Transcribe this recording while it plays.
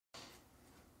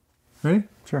Ready?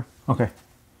 Sure. Okay.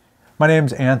 My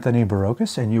name's Anthony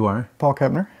Burokas, and you are? Paul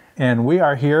Kepner. And we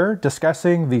are here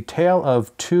discussing the tale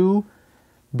of two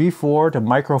B4 to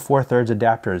micro 4/3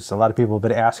 adapters. A lot of people have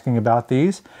been asking about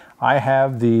these. I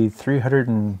have the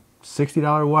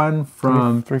 $360 one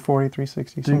from... $340,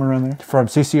 $360, somewhere around there. From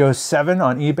CC07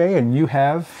 on eBay, and you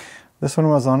have... This one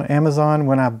was on Amazon.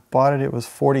 When I bought it, it was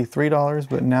 $43,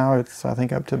 but now it's, I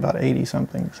think, up to about 80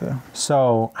 something.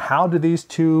 So how do these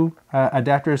two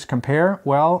adapters compare?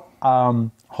 Well,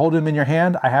 hold them in your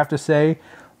hand. I have to say,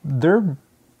 they're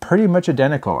pretty much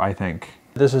identical, I think.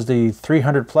 This is the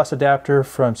 300 plus adapter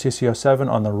from CC07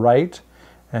 on the right,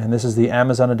 and this is the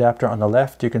Amazon adapter on the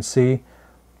left. You can see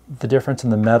the difference in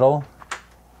the metal.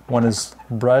 One is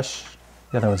brushed,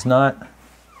 the other one's not.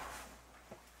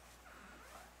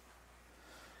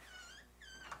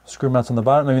 Screw mounts on the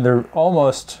bottom. I mean, they're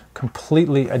almost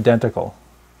completely identical.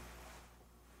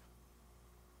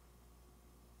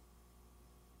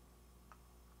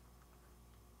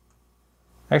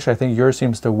 Actually, I think yours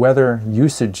seems to weather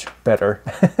usage better.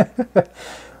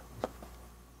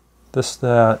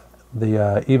 The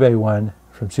eBay one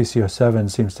from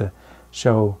CC07 seems to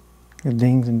show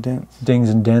dings and dents. Dings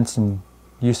and dents and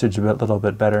usage a little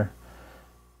bit better.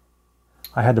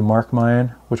 I had to mark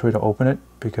mine which way to open it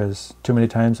because too many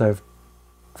times I've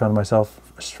found myself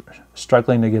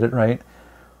struggling to get it right.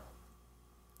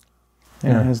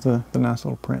 And it has the nice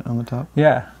little print on the top.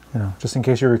 Yeah, you know, just in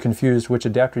case you were confused which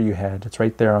adapter you had, it's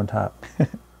right there on top.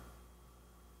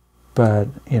 But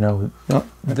you know,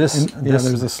 there's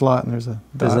a slot and there's a dot.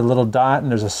 There's a little dot and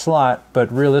there's a slot,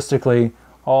 but realistically,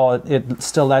 it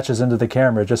still latches into the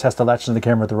camera. It just has to latch into the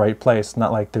camera at the right place.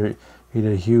 Not like you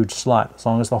did a huge slot. As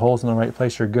long as the hole's in the right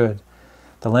place, you're good.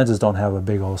 The lenses don't have a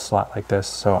big old slot like this,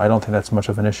 so I don't think that's much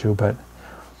of an issue, but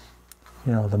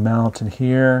you know, the mount in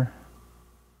here.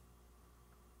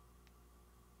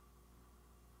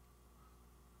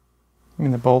 I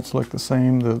mean, the bolts look the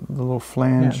same, the little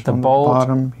flange the on bolt, the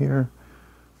bottom here.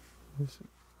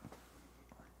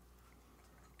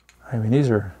 I mean,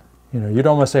 these are, you know, you'd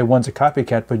almost say one's a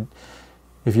copycat, but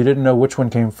if you didn't know which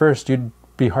one came first, you'd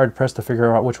be hard-pressed to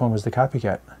figure out which one was the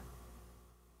copycat.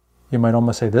 You might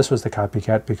almost say this was the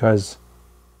copycat because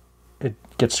it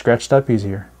gets scratched up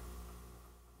easier.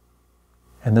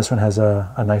 And this one has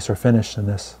a nicer finish than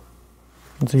this.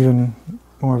 It's even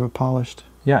more of a polished.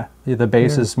 Yeah, the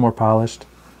base is more polished.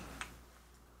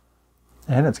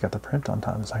 And it's got the print on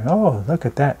top. It's like, oh, look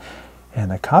at that.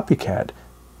 And the copycat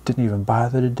didn't even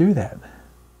bother to do that.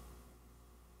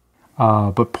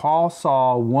 But Paul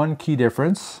saw one key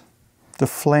difference. The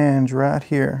flange right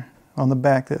here on the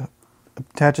back that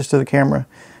attaches to the camera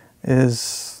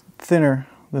is thinner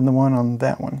than the one on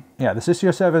that one. Yeah, the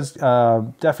CC07 is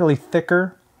definitely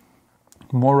thicker,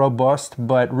 more robust,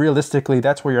 but realistically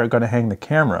that's where you're going to hang the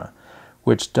camera,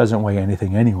 which doesn't weigh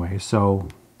anything anyway, so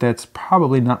that's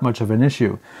probably not much of an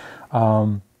issue.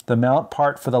 The mount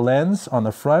part for the lens on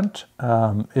the front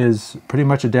is pretty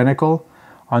much identical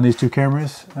on these two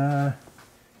cameras.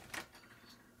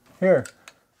 Here.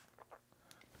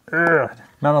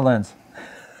 Mount a lens.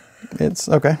 It's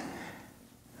okay.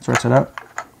 Stretch it out.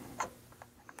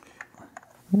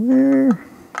 Where?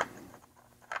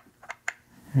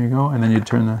 There you go, and then you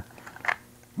turn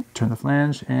the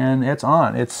flange, and it's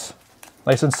on. It's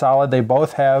nice and solid. They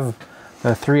both have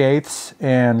the 3/8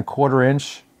 and 1/4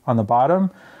 inch on the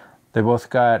bottom. They both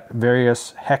got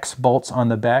various hex bolts on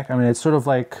the back. I mean, it's sort of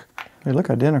like... They look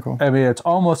identical. I mean, it's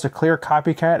almost a clear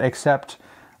copycat, except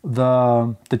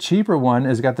the cheaper one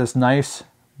has got this nice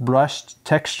brushed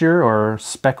texture or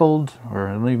speckled, or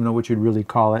I don't even know what you'd really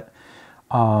call it.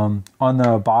 On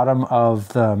the bottom of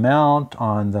the mount,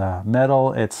 on the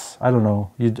metal, it's, I don't know,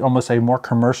 you'd almost say more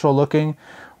commercial looking,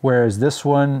 whereas this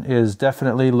one is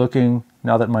definitely looking,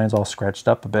 now that mine's all scratched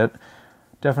up a bit,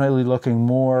 definitely looking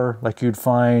more like you'd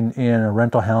find in a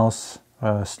rental house,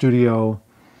 studio.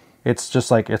 It's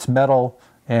just like, it's metal,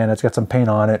 and it's got some paint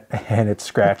on it, and it's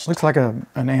scratched. Looks like an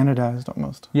anodized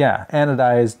almost. Yeah,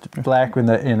 anodized black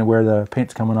in where the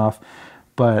paint's coming off.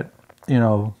 But, you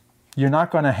know, you're not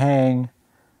going to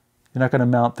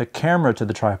mount the camera to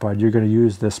the tripod. You're going to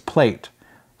use this plate.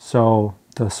 So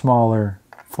the smaller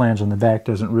flange on the back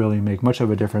doesn't really make much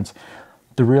of a difference.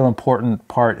 The real important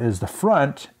part is the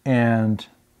front, and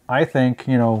I think,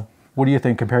 you know, what do you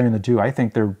think comparing the two? I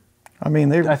think they're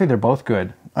both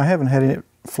good. I haven't had it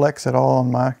flex at all on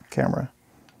my camera.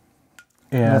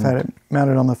 And I've had it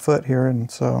mounted on the foot here, and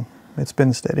so it's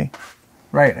been steady.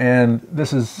 Right, and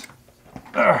this is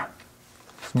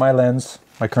my lens,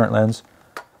 my current lens,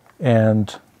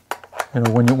 and you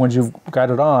know, once you've got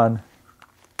it on,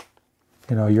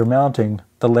 you know, you're mounting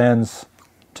the lens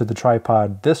to the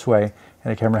tripod this way,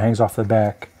 and the camera hangs off the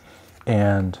back,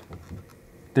 and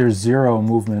there's zero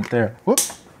movement there. Whoop!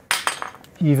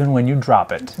 Even when you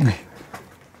drop it.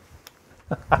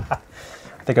 I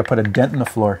think I put a dent in the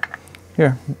floor.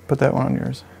 Here, put that one on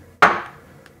yours. You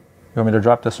want me to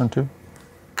drop this one too?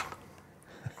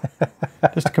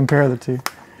 Just to compare the two.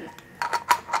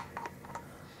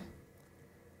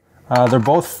 They're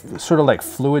both sort of like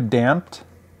fluid damped.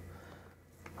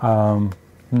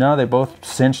 No, they both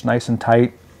cinch nice and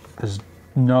tight. There's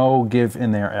no give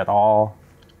in there at all.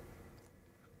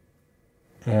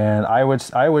 And I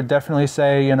would definitely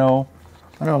say, you know,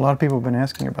 I know a lot of people have been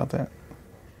asking about that.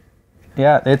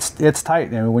 Yeah, it's tight.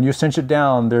 I mean, when you cinch it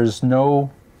down, there's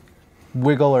no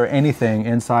wiggle or anything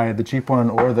inside the cheap one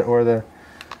or the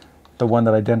one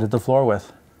that I dented the floor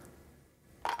with.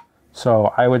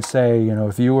 So I would say, you know,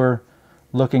 if you were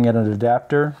looking at an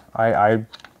adapter, I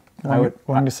would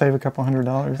wanting to save a couple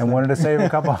 $100s. And wanted to save a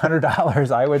couple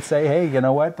 $100, I would say, hey, you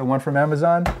know what? The one from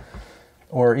Amazon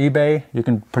or eBay, you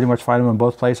can pretty much find them in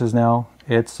both places now.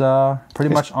 It's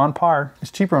pretty much on par.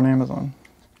 It's cheaper on Amazon.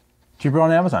 Cheaper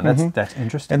on Amazon. That's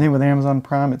interesting. And then with Amazon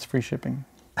Prime, it's free shipping.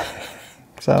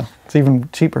 So it's even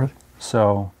cheaper.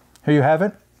 So here you have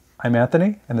it. I'm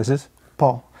Anthony, and this is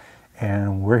Paul.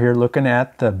 And we're here looking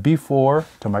at the B4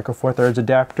 to Micro Four Thirds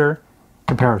adapter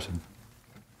comparison.